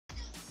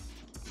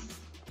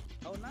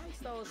Oh, nice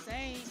though,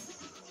 Saint.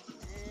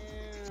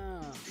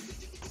 Damn.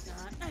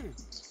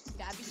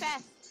 Gotta be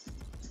fast.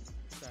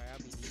 Sorry, I'll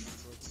be eating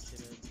broken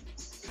shit up.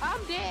 I'm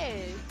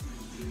dead.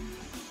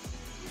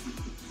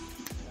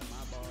 Got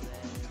my ball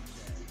ass.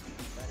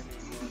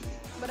 Spider-Man ball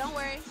ass. But don't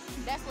worry,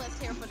 that's less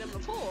hair for them to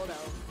pull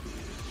though.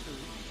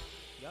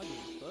 Y'all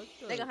getting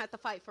fucked up. They gonna have to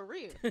fight for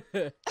real.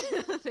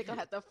 They gonna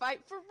have to fight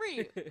for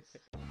real.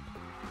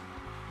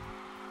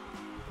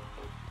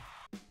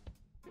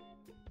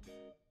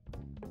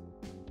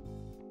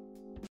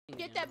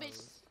 Get that bitch.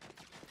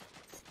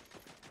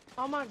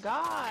 Oh my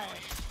god.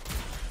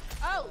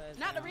 Oh,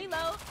 not the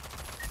reload.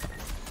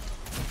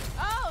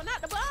 Oh,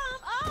 not the bomb.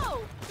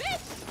 Oh,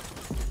 bitch.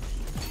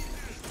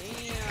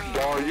 Damn.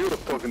 Oh, you the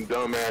fucking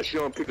dumbass. You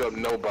don't pick up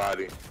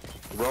nobody.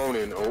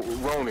 Ronin,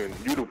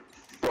 you the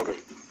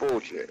fucking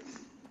bullshit.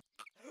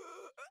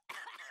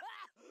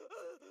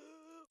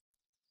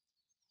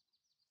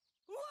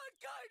 What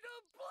kind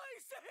of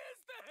place is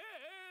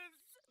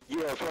this?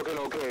 Yeah, fucking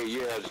okay.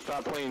 Yeah,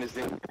 stop playing this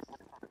thing.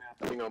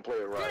 We gonna play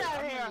it right. Get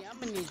out of here. I'm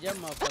gonna need your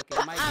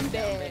motherfucking mic I'm to sound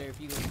dead. better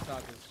if you gonna be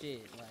talking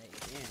shit. Like,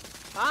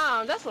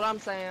 damn. That's what I'm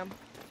saying.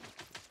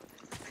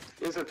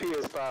 It's a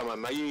PS5,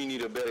 man. You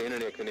need a better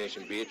internet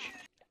connection, bitch.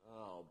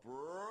 Oh,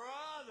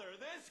 brother,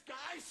 this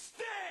guy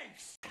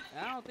stinks!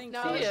 I don't think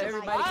No, so. it's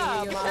Everybody can hear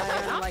you man.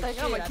 sound I like think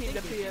shit. I'm gonna I keep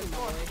think the it's you, PS4.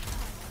 boy.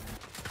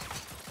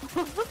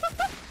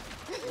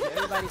 If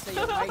everybody say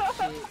your mic shit,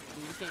 then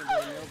you can't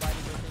blame nobody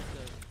but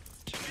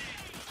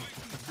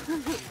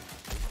yourself.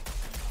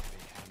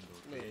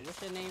 Look,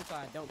 what's your name so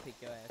I don't pick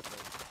your ass up?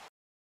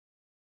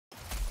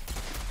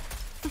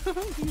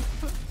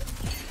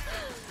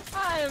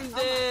 I am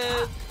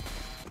dead.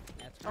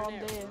 That's I'm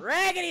right. dead.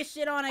 Raggedy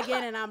shit on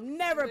again, and I'm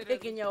never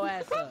picking your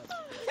ass up.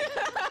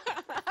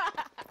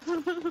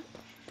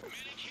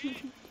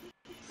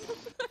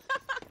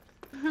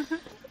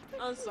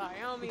 I'm sorry,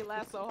 I don't mean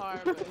laugh so hard,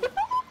 but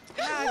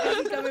Nah, cause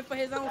he's coming for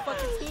his own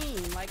fucking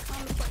team. Like,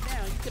 calm the fuck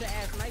down. You could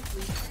have asked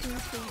nicely, can you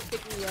please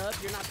pick me up?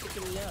 You're not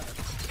picking me up.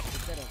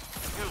 Instead of,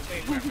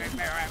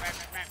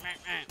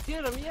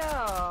 Get him,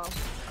 yeah.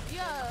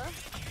 yeah.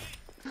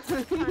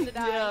 Time to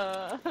die.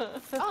 Yeah.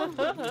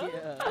 Oh,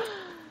 yeah.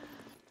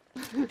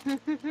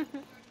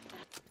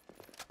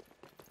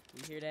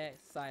 You hear that?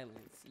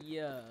 Silence.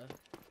 Yeah.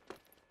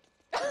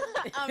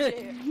 I'm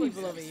dead.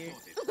 People over here.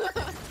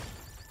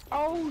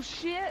 Oh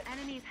shit.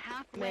 Enemies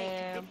halfway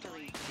Man. to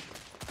victory.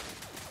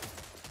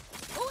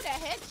 Ooh,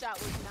 that headshot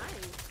was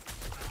nice.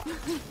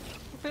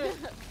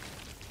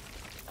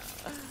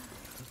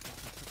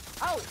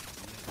 Oh.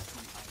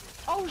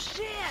 Oh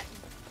shit.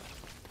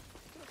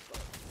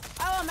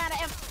 Oh, I'm out of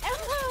ammo.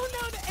 Oh,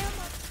 no, the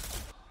ammo.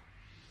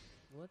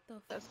 What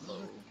the That's fuck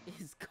cool.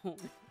 is going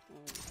on?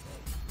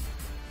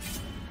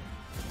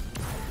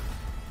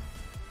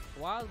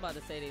 Well, I was about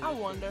to say they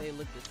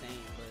look the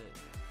same, but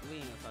we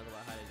ain't gonna talk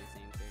about how they're the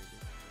same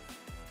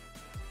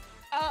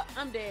character.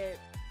 I'm dead.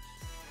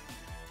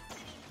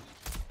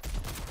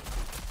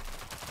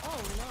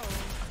 Oh no.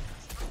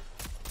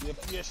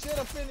 You should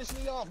have finished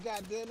me off,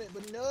 goddammit,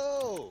 but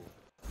no!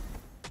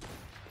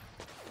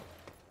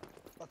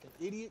 Fucking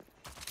idiot.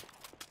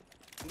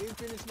 You didn't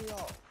finish me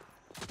off.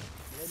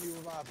 Let me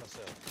revive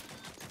myself.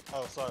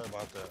 Oh, sorry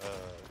about the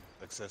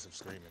excessive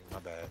screaming. My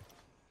bad.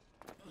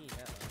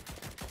 Yeah.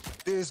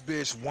 This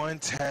bitch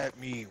one-tapped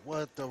me.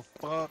 What the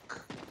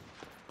fuck?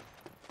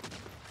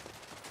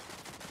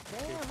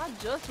 Damn, I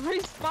just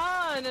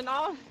respawned and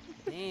all.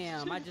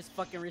 Damn, I just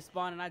fucking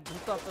respawned and I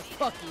jumped off the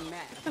fucking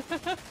map.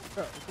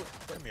 Bro,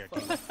 Come here,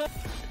 fuck?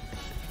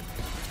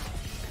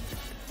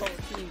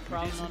 14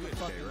 crawling on the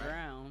fucking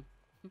ground.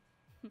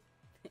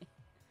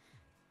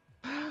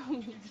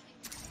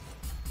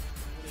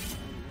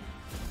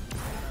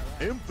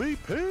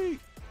 MVP!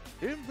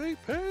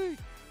 MVP!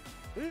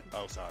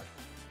 Oh, sorry.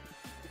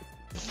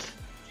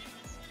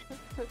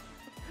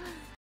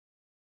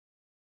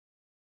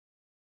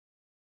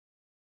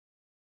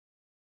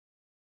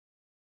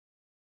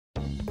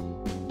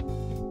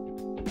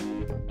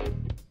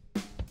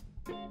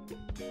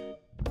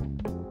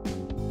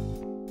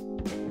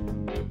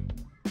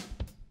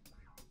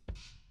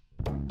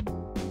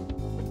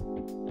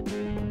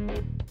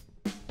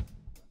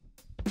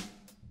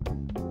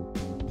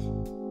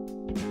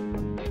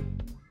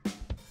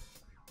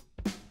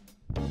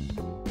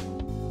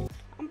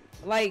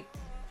 Like,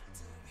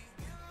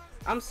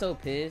 I'm so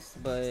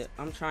pissed, but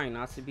I'm trying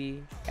not to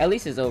be. At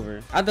least it's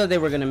over. I thought they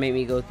were gonna make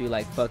me go through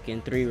like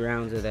fucking 3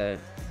 rounds of that.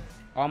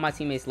 All my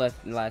teammates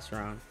left in the last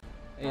round.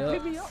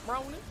 Pick me up,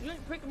 Ronan. You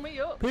ain't picking me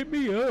up. Pick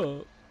me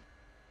up.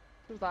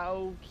 He was like,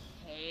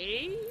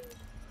 okay.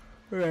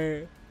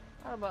 Right.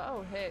 I was like,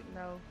 oh heck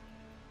no.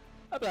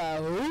 I'm like,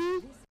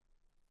 who?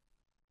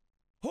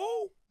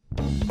 Who?